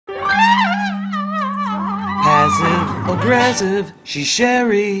Passive aggressive, she's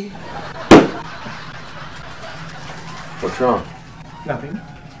Sherry. What's wrong? Nothing.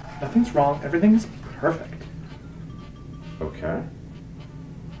 Nothing's wrong. Everything's perfect. Okay.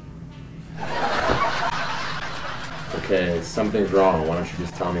 Okay, something's wrong. Why don't you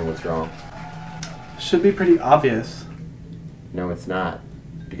just tell me what's wrong? Should be pretty obvious. No, it's not.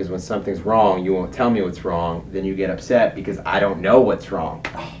 Because when something's wrong, you won't tell me what's wrong. Then you get upset because I don't know what's wrong.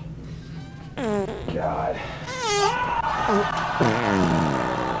 God.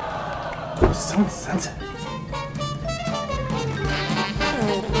 You're so insensitive.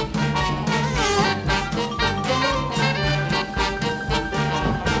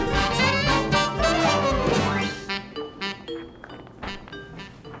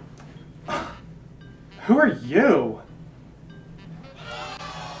 Who are you?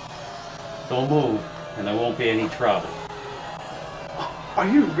 Don't move, and there won't be any trouble. Are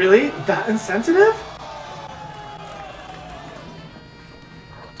you really that insensitive?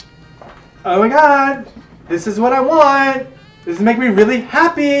 Oh my god! This is what I want! This is making me really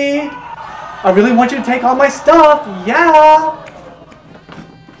happy! I really want you to take all my stuff! Yeah!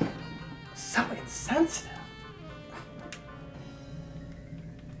 So insensitive.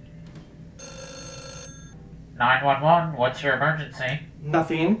 "911, what's your emergency?"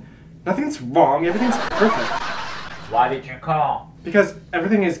 Nothing. Nothing's wrong. Everything's perfect. "Why did you call?" Because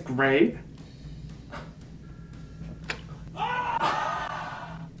everything is great.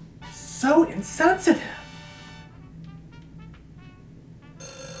 So insensitive.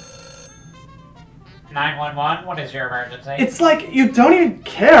 "911, what is your emergency?" It's like you don't even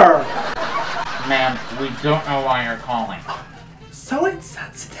care. "Ma'am, we don't know why you're calling." So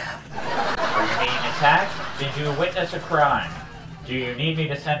insensitive. "Are you being attacked? Did you witness a crime? Do you need me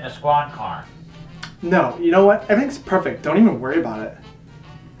to send a squad car?" No, you know what? Everything's perfect. Don't even worry about it.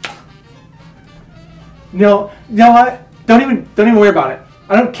 No, you know what? Don't even worry about it.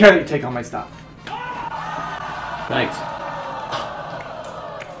 I don't care that you take all my stuff. Thanks.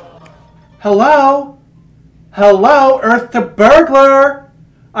 Hello? Hello, Earth to Burglar!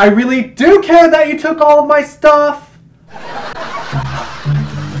 I really do care that you took all of my stuff!